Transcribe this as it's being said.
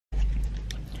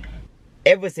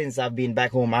ever since I've been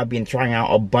back home, I've been trying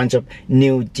out a bunch of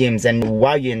new gyms, and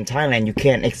while you're in Thailand, you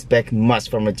can't expect much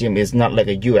from a gym. It's not like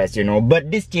a US, you know,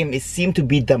 but this gym is seemed to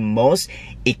be the most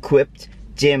equipped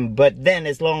gym. But then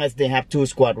as long as they have 2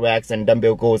 squat racks and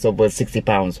dumbbell goes over 60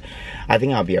 pounds, I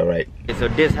think I'll be alright. So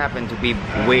this happened to be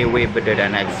way better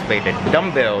than I expected.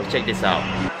 Dumbbell, check this out.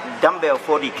 Dumbbell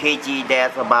 40 kg,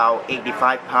 that's about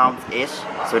 85 pounds ish,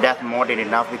 so that's more than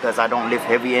enough because I don't lift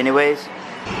heavy anyways.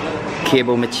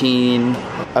 Cable machine,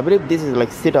 I believe this is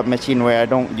like sit-up machine where I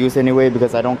don't use anyway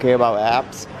because I don't care about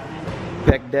abs.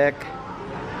 Pec deck,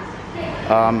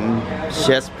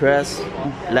 chest press,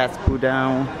 lats pull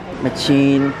down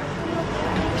machine,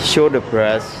 shoulder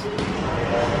press,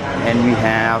 and we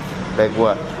have like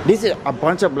what? This is a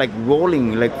bunch of like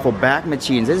rolling like for back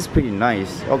machines. This is pretty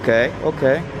nice. Okay.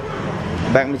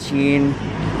 Back machine,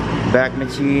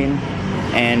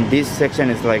 and this section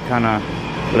is like kind of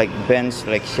like bench,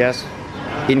 like chest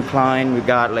incline. We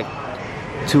got like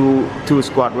two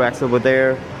squat racks over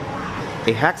there,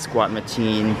 a hack squat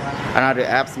machine, another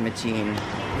abs machine,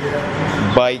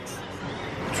 bikes,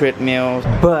 treadmills.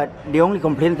 But the only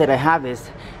complaint that I have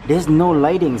is there's no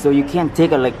lighting, so you can't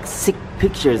take like sick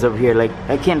pictures of here. Like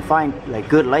I can't find like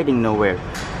good lighting nowhere.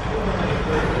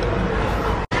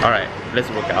 All right, let's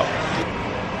work out.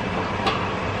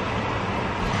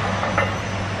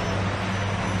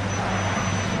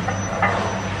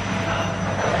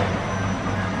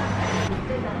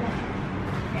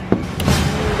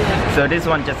 So this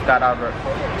one just got out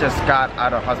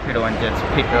of hospital and just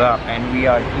picked her up, and we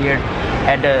are here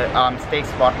at the steak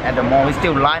spot at the mall. We're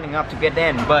still lining up to get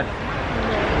in, but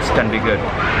it's gonna be good.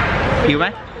 You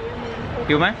man?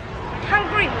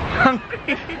 Hungry.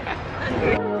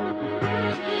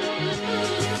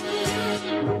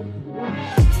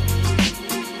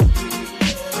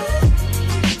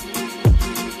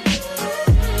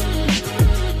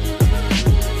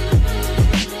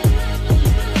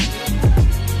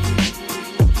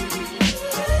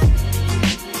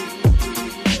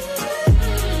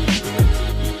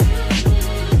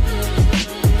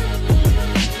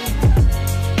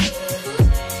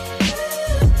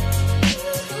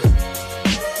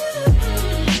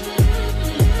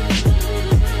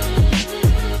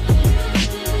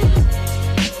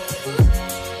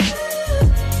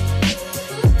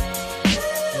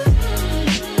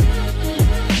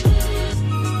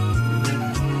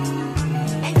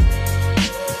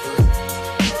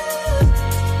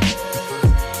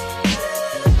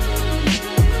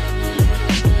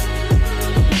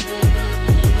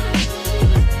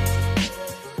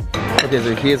 Okay,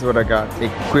 so here's what I got. A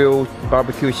grilled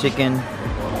barbecue chicken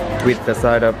with the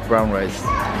side of brown rice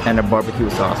and a barbecue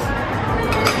sauce.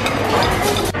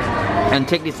 And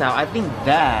check this out, I think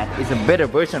that is a better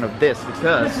version of this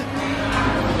because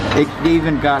they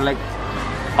even got like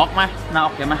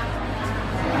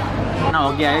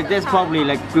No, yeah, there's probably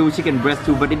like grilled chicken breast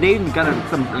too, but they even got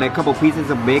some like couple pieces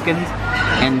of bacon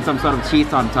and some sort of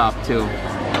cheese on top too.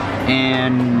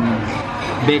 And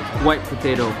baked white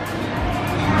potato.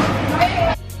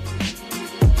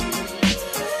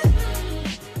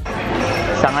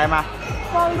สั่งอะไรมา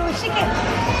Fondue chicken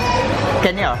แ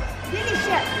ค่นี้เหรอ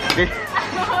delicious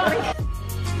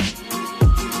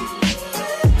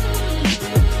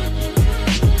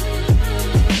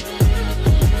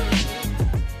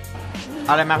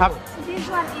อะไรมาครับ This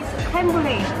one is creme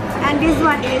brulee and this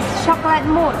one is chocolate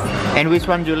mousse. And which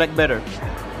one do you like better?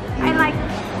 I like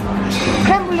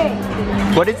creme brulee.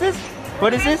 What is this?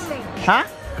 What is this? Huh?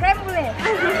 Creme brulee.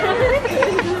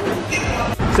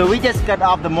 So we just got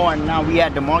off the mall and now we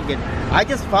at the market. I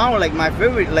just found like my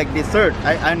favorite like dessert.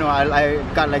 I know I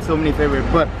got like so many favorite,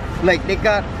 but like they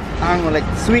got I don't know like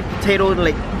sweet potato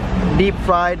like deep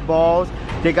fried balls.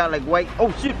 They got like white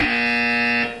shit.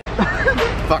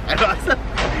 Fuck, I lost it.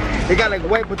 They got like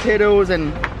white potatoes, and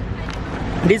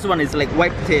this one is like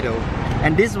white potato,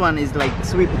 and this one is like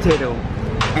sweet potato.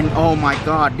 And oh my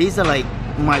god, these are like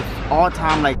my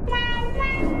all-time like.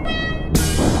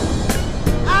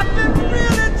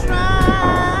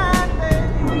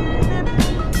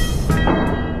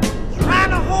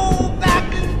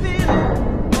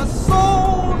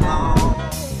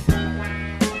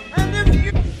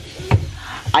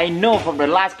 I know from the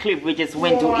last clip we just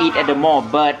went to eat at the mall,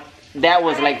 but that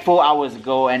was like 4 hours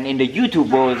ago, and in the YouTube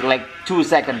was like 2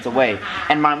 seconds away.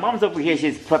 And my mom's over here,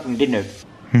 she's prepping dinner.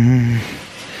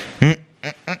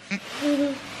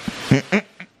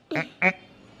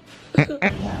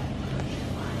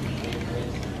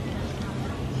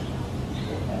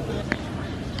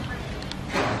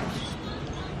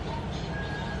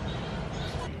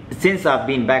 since I've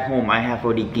been back home, I have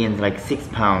already gained like 6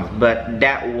 pounds, but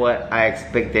that's what I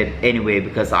expected anyway,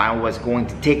 because I was going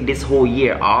to take this whole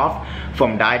year off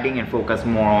from dieting and focus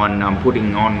more on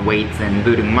putting on weights and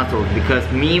building muscles.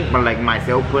 Because me, but like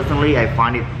myself personally, I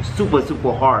find it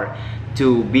super hard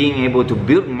to being able to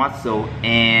build muscle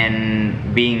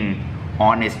and being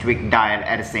on a strict diet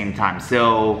at the same time.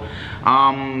 So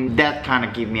that kind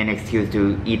of gave me an excuse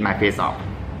to eat my face off.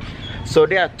 So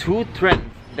there are 2 trends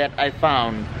that I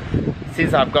found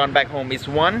since I've gone back home. Is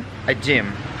one, a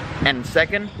gym, and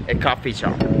second, a coffee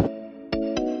shop.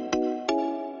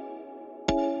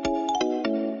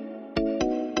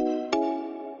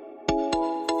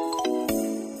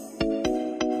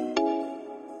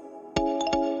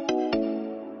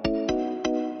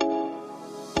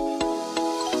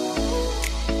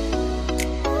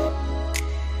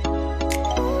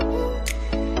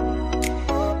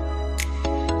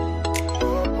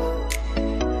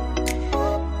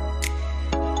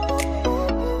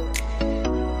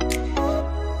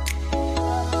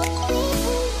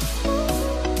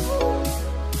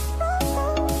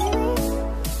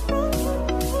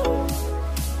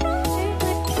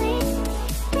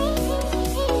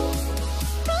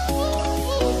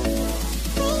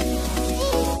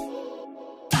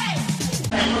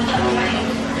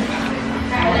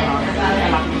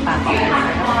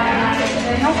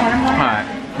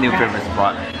 Alright, new favorite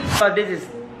spot. But this is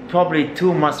probably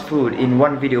too much food in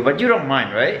one video, but you don't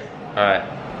mind, right? Alright.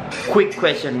 Quick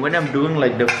question, when I'm doing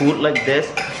like the food like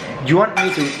this, you want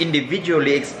me to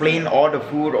individually explain all the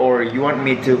food, or you want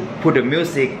me to put the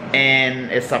music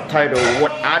and a subtitle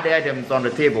what are the items on the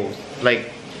tables?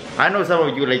 Like, I know some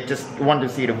of you like just want to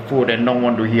see the food and don't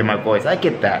want to hear my voice. I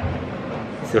get that.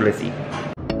 So let's see.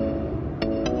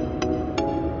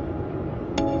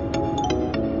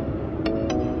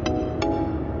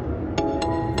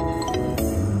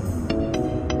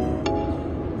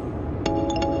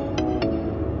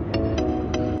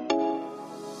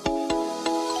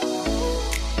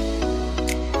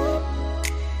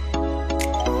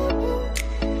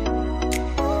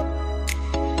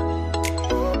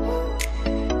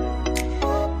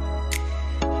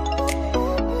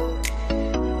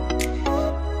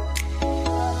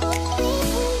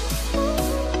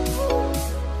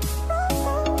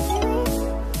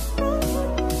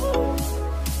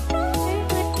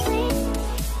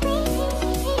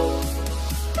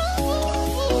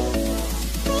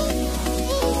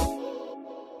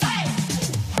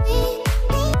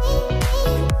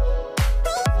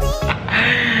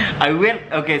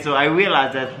 I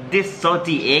realized that this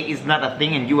salty egg is not a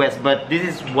thing in US, but this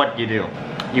is what you do.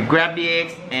 You grab the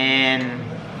eggs and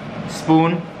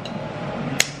spoon,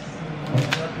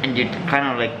 and you kind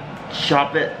of like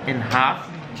chop it in half,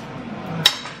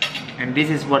 and this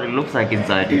is what it looks like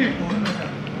inside.